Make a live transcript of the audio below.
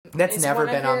That's never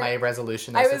been on my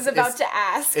resolution I list. was about to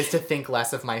ask. Is to think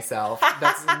less of myself.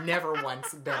 That's never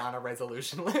once been on a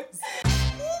resolution list.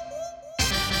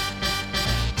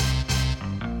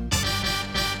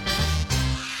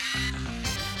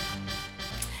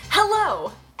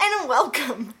 Hello, and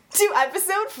welcome to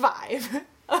episode 5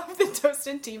 of the Toast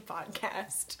and Tea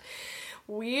podcast.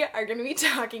 We are going to be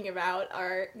talking about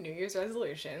our New Year's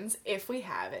resolutions, if we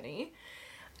have any.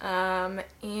 And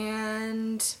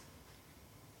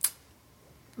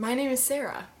my name is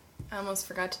Sarah. I almost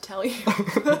forgot to tell you.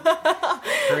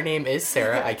 Her name is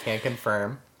Sarah, I can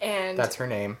confirm. And that's her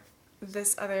name.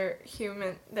 This other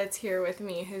human that's here with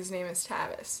me, his name is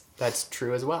Tavis. That's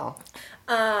true as well.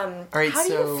 All right, how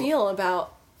do you feel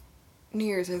about New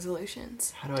Year's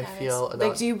resolutions? How do I feel about...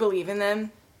 Like, do you believe in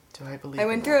them? Do I believe I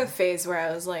went through a phase where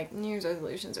I was like, New Year's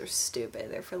resolutions are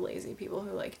stupid. They're for lazy people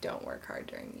who, like, don't work hard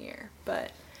during the year.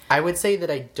 But I would say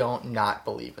that I don't not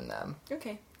believe in them.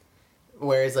 Okay.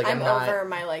 Whereas, like, I'm not... over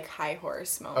my, like, high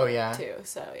horse moment, too.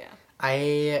 So,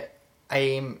 yeah.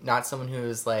 I'm not someone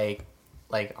who's, like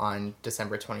on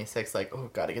December 26th, like,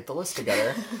 oh, gotta get the list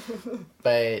together.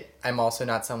 But I'm also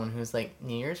not someone who's like,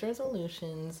 New Year's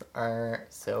resolutions are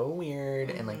so weird,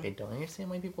 and like, they don't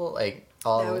understand why people, like,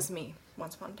 all... That was me,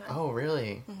 once upon a time. Oh,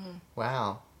 really? Mm-hmm.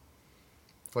 Wow.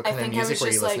 What kind of music were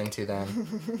you listening to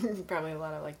then? Probably a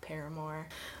lot of, like, Paramore.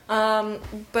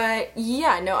 But,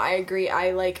 yeah, no, I agree.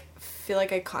 I, like, feel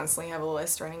like I constantly have a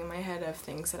list running in my head of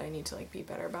things that I need to, like, be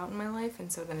better about in my life, and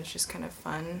so then it's just kind of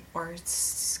fun or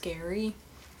scary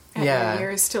at New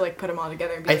Year's to, like, put them all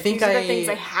together and be like, these are the things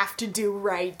I have to do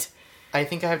right. I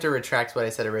think I have to retract what I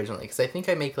said originally, because I think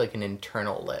I make, like, an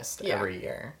internal list every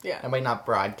year. Yeah. I might not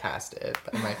broadcast it,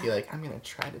 but I might be like, I'm going to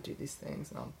try to do these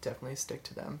things, and I'll definitely stick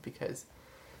to them, because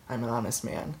I'm an honest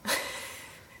man.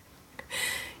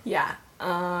 Yeah.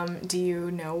 Do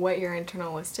you know what your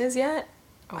internal list is yet?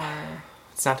 Or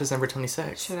it's not December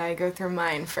 26th. Should I go through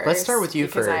mine first? Let's start with you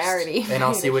first. Because I already and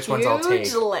I'll see which ones I'll take.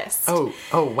 Huge list. Oh,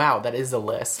 wow, that is a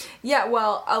list. Yeah,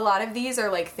 well, a lot of these are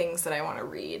like things that I want to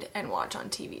read and watch on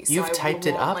TV. So You've typed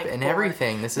it up and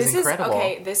everything. This is incredible.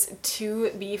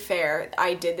 To be fair,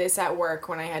 I did this at work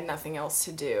when I had nothing else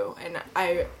to do, and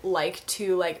I like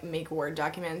to like make Word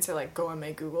documents or like go on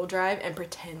my Google Drive and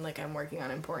pretend like I'm working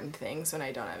on important things when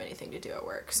I don't have anything to do at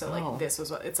work. So like this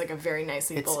was it's like a very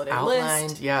nicely bulleted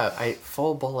outlined, list. Yeah,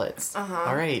 full bullets.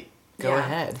 All right, go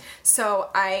ahead. So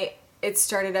it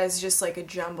started as just like a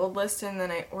jumbled list, and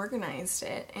then I organized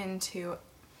it into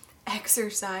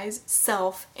exercise,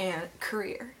 self, and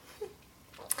career.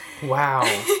 Wow.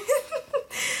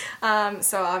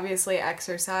 So obviously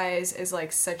exercise is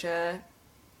like such a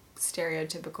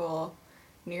stereotypical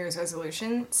New Year's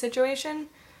resolution situation.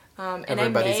 And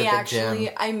everybody's at the gym.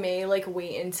 I may like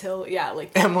wait until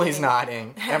Emily's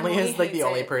nodding. Emily is like the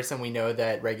only it. person we know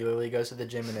that regularly goes to the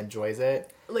gym and enjoys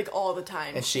it. Like all the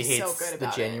time. And she She's hates so good the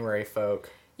about January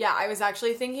folk. Yeah, I was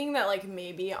actually thinking that like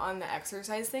maybe on the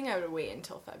exercise thing I would wait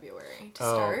until February to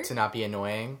start. To not be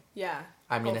annoying? Yeah.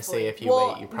 I'm going to say if you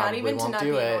wait, you probably won't do it. Not even to not be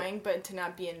annoying, but to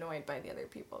not be annoyed by the other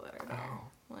people that are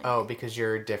there. Because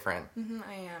you're different.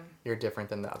 I am. You're different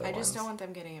than the other ones. I just don't want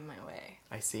them getting in my way.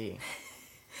 I see.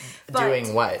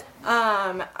 Doing what?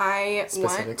 I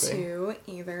want to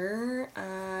either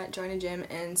join a gym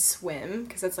and swim,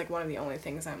 because that's like one of the only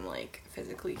things I'm like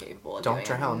physically capable of doing. Don't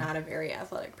drown. I'm not a very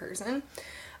athletic person.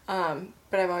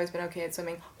 But I've always been okay at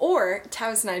swimming. Or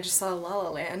Tavis and I just saw La La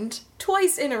Land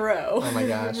twice in a row. Oh my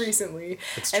gosh. Recently.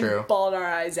 It's and true. Bawled our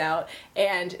eyes out.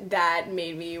 And that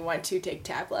made me want to take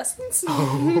tap lessons.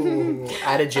 Oh,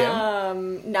 at a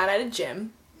gym? Not at a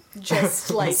gym.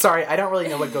 Just like... Sorry, I don't really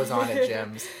know what goes on at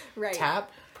gyms. Right.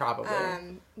 Tap? Probably.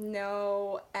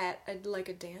 No, at a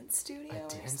dance studio. A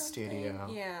dance studio.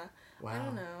 Yeah. Wow. I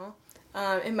don't know.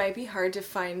 It might be hard to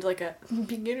find like a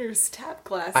beginner's tap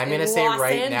class. I'm gonna say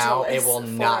right now, it will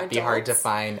not adults. be hard to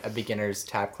find a beginner's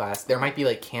tap class. There might be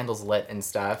like candles lit and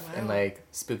stuff and like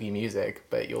spooky music,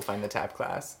 but you'll find the tap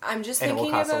class. I'm just and thinking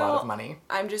it will cost a lot of money.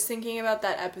 I'm just thinking about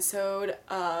that episode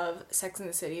of Sex and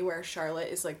the City where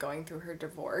Charlotte is like going through her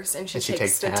divorce and she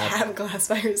takes the tap class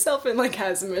by herself and like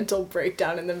has a mental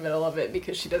breakdown in the middle of it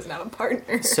because she doesn't have a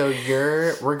partner. So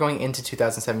we're going into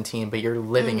 2017, but you're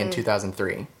living in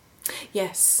 2003.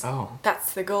 Yes. Oh.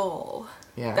 That's the goal.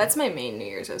 Yeah. That's my main New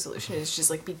Year's resolution, is just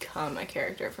like become a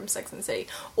character from Sex and the City.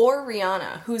 Or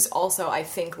Rihanna, who's also, I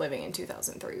think, living in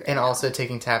 2003 right and now. Also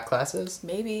taking tap classes?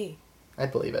 Maybe.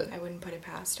 I'd believe it. I wouldn't put it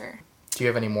past her. Do you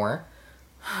have any more?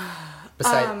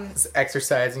 Besides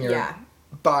exercising your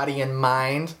body and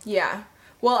mind? Yeah.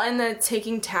 Well, and the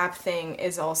taking tap thing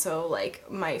is also like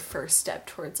my first step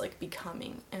towards like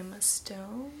becoming Emma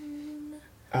Stone.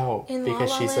 Oh, in because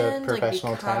La La she's Land, a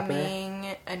professional like tapper? becoming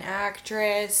an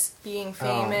actress, being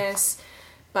famous.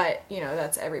 But, you know,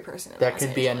 that's every person in That Los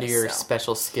could be under Angeles, your so.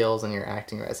 special skills on your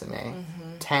acting resume.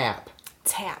 Tap.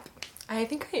 Tap. I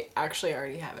think I actually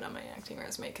already have it on my acting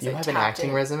resume. Cause You I have an tapped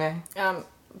acting it, resume?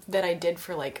 that I did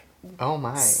for, like, Oh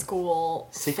my. school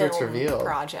Secrets film revealed.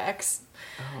 projects.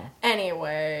 Oh.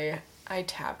 Anyway, I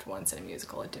tapped once in a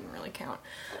musical. It didn't really count.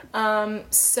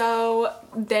 So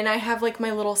then I have like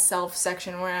my little self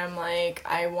section where I'm like,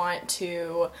 I want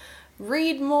to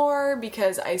read more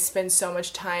because I spend so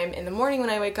much time in the morning when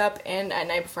I wake up and at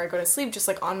night before I go to sleep just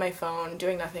like on my phone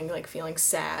doing nothing, like feeling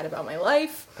sad about my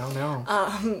life. Oh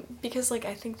no. Because like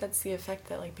I think that's the effect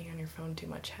that like being on your phone too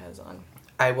much has on.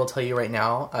 I will tell you right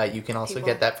now, you can also People.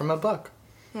 get that from a book.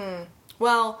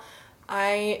 Well,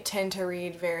 I tend to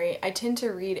read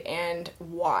and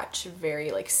watch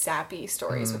very like sappy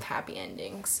stories with happy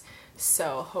endings.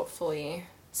 So hopefully,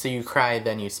 So you cry,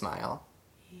 then you smile.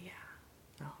 yeah.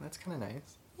 Oh, that's kind of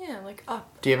nice. Yeah, like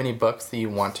up. Do you have any books that you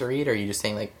want to read, or are you just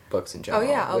saying like books in Oh general?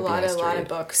 yeah, a would be lot nice to of read?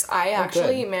 books. I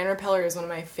actually good. Man Repeller is one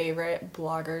of my favorite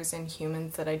bloggers and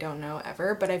humans that I don't know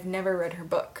ever, but I've never read her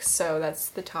book, so that's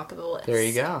the top of the list. There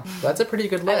you go. That's a pretty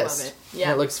good I love list. it.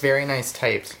 Yeah. And it looks very nice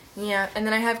typed. Yeah, and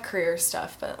then I have career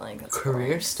stuff, but like that's Career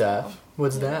boring, stuff. so.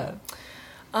 What's that?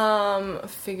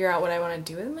 Figure out what I want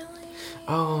to do with my life.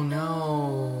 Oh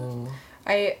no.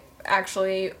 I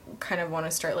actually kind of want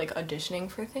to start like auditioning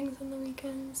for things on the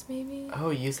weekends, maybe. Oh,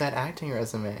 use that acting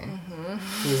resume.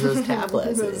 Use those tap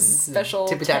lessons. Those special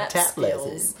Tippy tap tap tap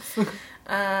skills. lessons.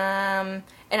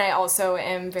 And I also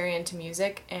am very into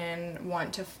music and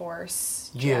want to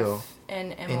force You Jeff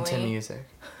and Emily Into music.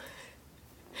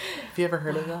 Have you ever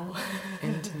heard of that?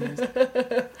 Into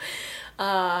music.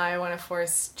 I want to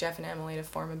force Jeff and Emily to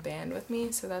form a band with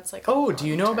me, so that's like. Oh, do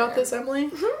you know about long-term. this, Emily?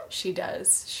 She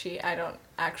does. I don't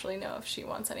actually know if she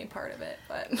wants any part of it,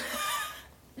 but.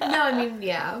 No, I mean,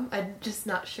 yeah. I'm just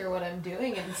not sure what I'm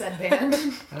doing in said band.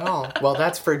 Oh, well,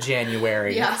 that's for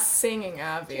January. Yeah. Singing,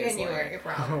 obviously. January,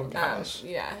 probably. Oh, gosh.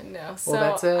 Yeah, no. So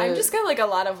that's I've just got like a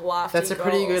lot of lofty That's a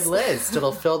pretty good goals. list.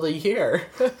 It'll fill the year.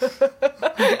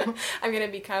 I'm gonna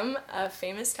become a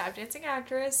famous tap dancing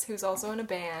actress who's also in a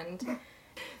band.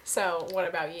 So, what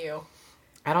about you?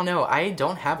 I don't know. I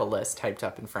don't have a list typed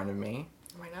up in front of me.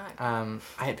 Why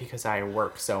not? Because I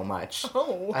work so much.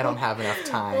 Oh. I don't have enough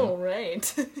time. Oh, right.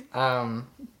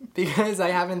 Because I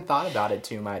haven't thought about it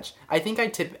too much. I think I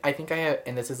have,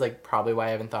 and this is like probably why I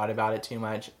haven't thought about it too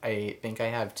much. I think I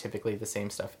have typically the same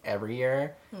stuff every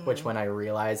year, which when I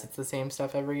realize it's the same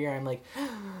stuff every year, I'm like,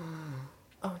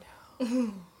 oh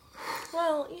no,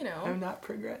 Well, you know. I'm not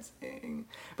progressing.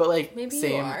 But like, Maybe you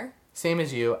same, are. same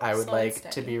as you, I would Slow and like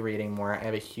to steady. be reading more. I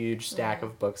have a huge stack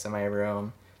of books in my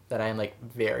room that I'm like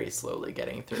very slowly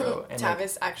getting through. And like,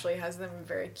 Tavis actually has them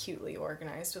very cutely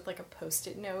organized with like a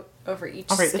post-it note over each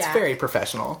all right, stack. it's very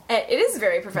professional. It is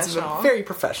very It's professional. a very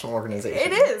professional organization.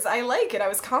 It is. I like it. I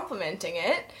was complimenting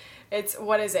it. It's,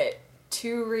 what is it?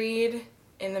 To read,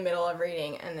 in the middle of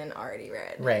reading, and then already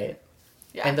read. Right.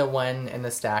 Yeah. And the one in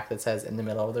the stack that says in the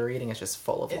middle of the reading is just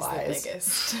full of is lies. the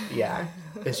biggest. Yeah.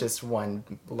 It's just one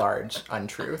large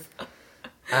untruth.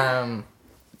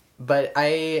 But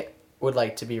I would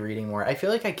like to be reading more. I feel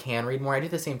like I can read more. I do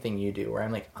the same thing you do, where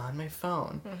I'm like on my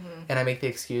phone. And I make the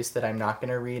excuse that I'm not going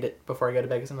to read it before I go to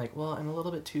bed because I'm like, well, I'm a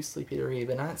little bit too sleepy to read,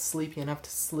 but not sleepy enough to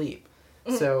sleep.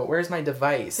 So where's my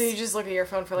device? So you just look at your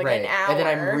phone for like Right. an hour. And then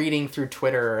I'm reading through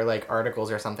Twitter or like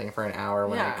articles or something for an hour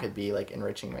when I Yeah. could be like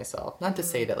enriching myself. Not to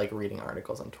say that like reading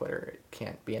articles on Twitter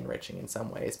can't be enriching in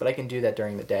some ways, but I can do that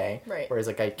during the day. Right. Whereas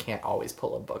like I can't always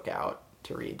pull a book out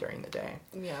to read during the day.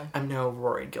 Yeah. I'm no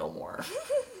Rory Gilmore.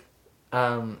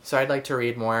 So I'd like to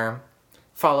read more,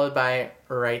 followed by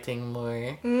writing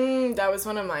more. That was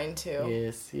one of mine too.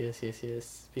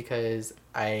 Yes. Because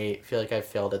I feel like I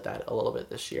failed at that a little bit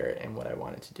this year in what I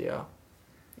wanted to do.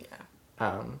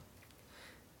 Yeah.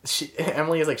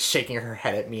 Emily is like shaking her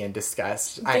head at me in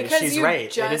disgust. Because She's you right. It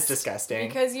is just- disgusting.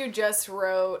 Because you just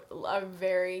wrote a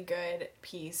very good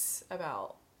piece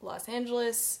about Los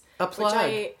Angeles, A which plug.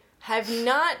 I have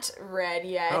not read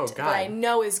yet, Oh, but God. I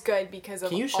know is good because of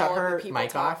Can you all shut of her the people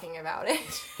mic off? talking about it.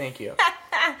 Thank you.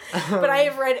 But I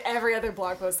have read every other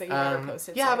blog post that you've ever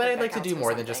posted. Yeah, so I but think I'd that like to counts do for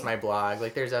more than just something. my blog.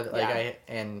 Like there's other like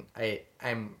Yeah.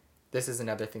 I'm this is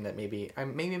another thing that maybe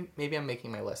I'm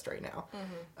making my list right now.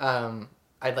 Mm-hmm.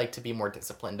 I'd like to be more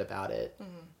disciplined about it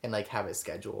and like have a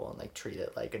schedule and like treat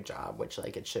it like a job, which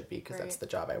like it should be because that's Right. the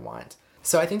job I want.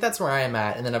 So I think that's where I am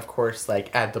at. And then, of course,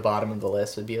 like, at the bottom of the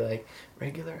list would be, like,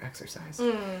 regular exercise.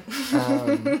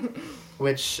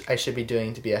 Which I should be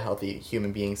doing to be a healthy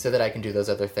human being so that I can do those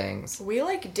other things. We,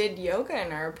 like, did yoga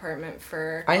in our apartment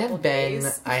for I a couple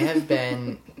days. have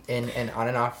been in an on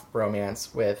and off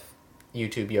romance with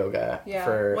YouTube yoga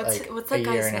for, what's like, that a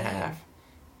guy's year and a name? half.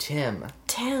 Tim.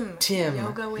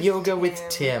 Yoga with Tim.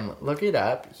 Tim. Look it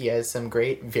up. He has some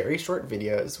great, very short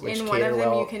videos which In cater one of them,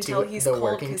 well you can to tell he's the cold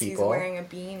working because he's people. wearing a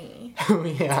beanie.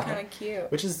 Yeah. It's kind of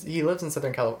cute. Which is, he lives in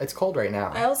Southern California. It's cold right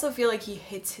now. I also feel like he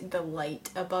hits the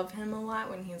light above him a lot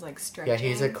when he's like stretching. Yeah,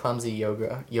 he's a clumsy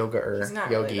yoga-er. He's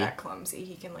not yogi. really that clumsy.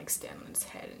 He can like stand on his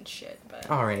head and shit. But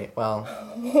All right, well,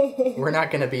 we're not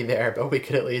going to be there, but we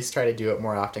could at least try to do it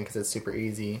more often because it's super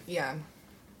easy. yeah,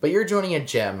 But you're joining a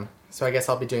gym, so I guess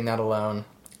I'll be doing that alone.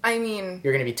 I mean,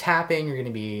 You're going to be tapping, you're going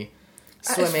to be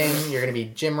swimming, you're going to be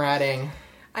gym ratting.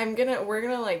 we're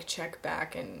gonna like check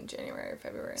back in January or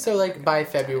February. So, and like, we're by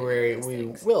gonna dive into February, these we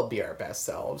things. will be our best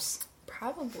selves.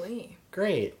 Probably.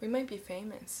 Great. We might be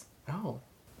famous. Oh.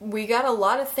 We got a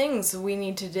lot of things we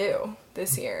need to do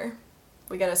this year.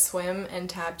 We gotta swim and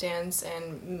tap dance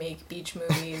and make beach It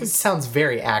movies. sounds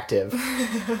very active.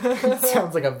 It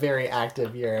sounds like a very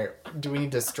active year. Do we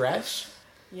need to stretch?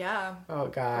 Yeah. Oh,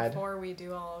 God. Before we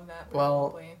do all of that, Well,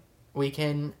 probably. We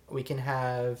can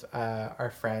have our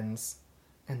friends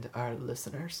and our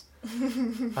listeners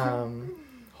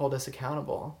hold us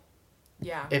accountable.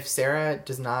 Yeah. If Sarah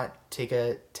does not take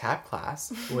a tap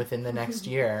class within the next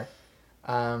year,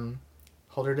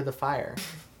 hold her to the fire.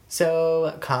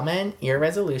 So comment your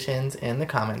resolutions in the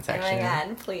comment Oh my section.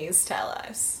 god, please tell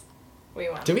us. We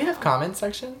want Do we to have know. comment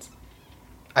sections?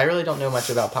 I really don't know much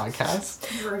about podcasts.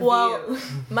 Review. Well,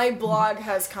 my blog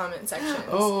has comment sections. And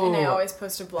I Oh. always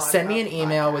post a blog. Send me an about the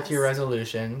email with podcast. your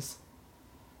resolutions.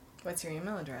 What's your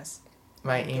email address?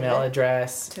 My Give email it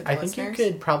address. to the I think listeners? you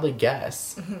could probably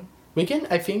guess. We can.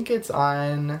 I think it's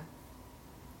on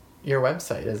your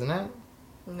website, isn't it?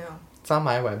 No. It's on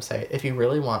my website. If you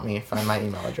really want me, find my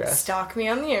email address. Stalk me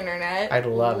on the internet. I'd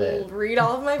love it. Read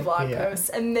all of my blog Yeah. posts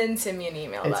and then send me an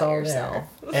email It's about all yourself.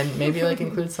 there, and maybe like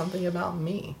include something about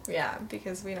me. Yeah,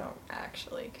 because we don't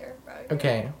actually care about you.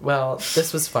 Okay. Well,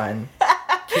 this was fun.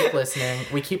 Keep listening.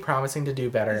 We keep promising to do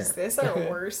better. Is this our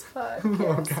worst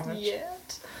podcast gosh.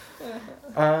 yet?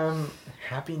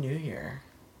 Happy New Year.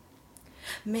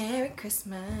 Merry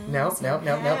Christmas. Nope,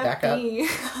 back up. Happy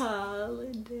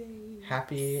holidays.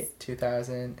 Happy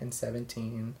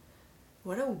 2017.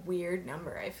 What a weird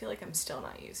number. I feel like I'm still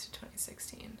not used to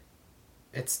 2016.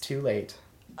 It's too late.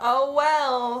 Oh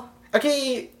well.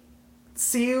 Okay,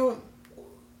 see you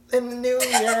in the new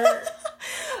year.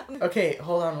 Okay,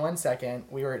 hold on 1 second.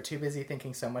 We were too busy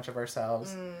thinking so much of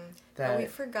ourselves But we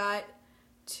that forgot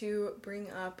to bring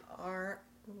up our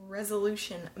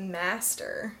resolution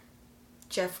master,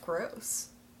 Jeff Gross.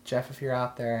 Jeff, if you're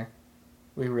out there,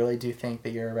 we really do think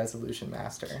that you're a resolution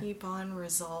master. Keep on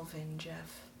resolving,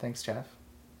 Jeff. Thanks, Jeff.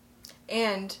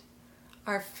 And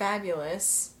our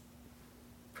fabulous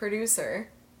producer.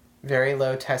 Very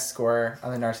low test score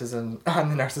on the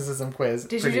narcissism quiz.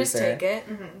 Did producer. you just take it?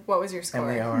 Mhm. What was your score?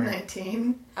 Emily Owen.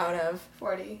 19. Out of?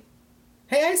 40.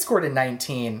 Hey, I scored a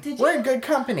 19. Did We're you? in good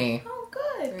company. Oh,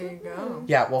 good. There you go.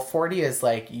 Yeah, well, 40 is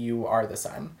like you are the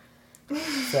sun.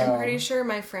 So, I'm pretty sure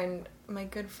my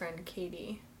good friend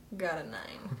Katie got a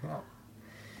 9.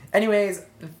 Anyways,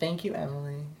 thank you,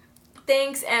 Emily.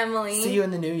 Thanks, Emily. See you in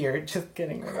the new year. Just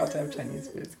kidding. We're about to have Chinese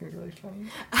food. It's going to be really funny.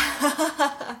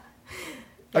 Yeah.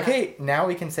 Okay, now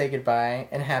we can say goodbye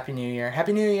and Happy New Year.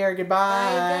 Happy New Year.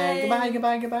 Goodbye. Bye, guys.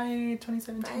 Goodbye.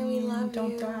 2017. Bye, we love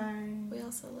Don't you. die.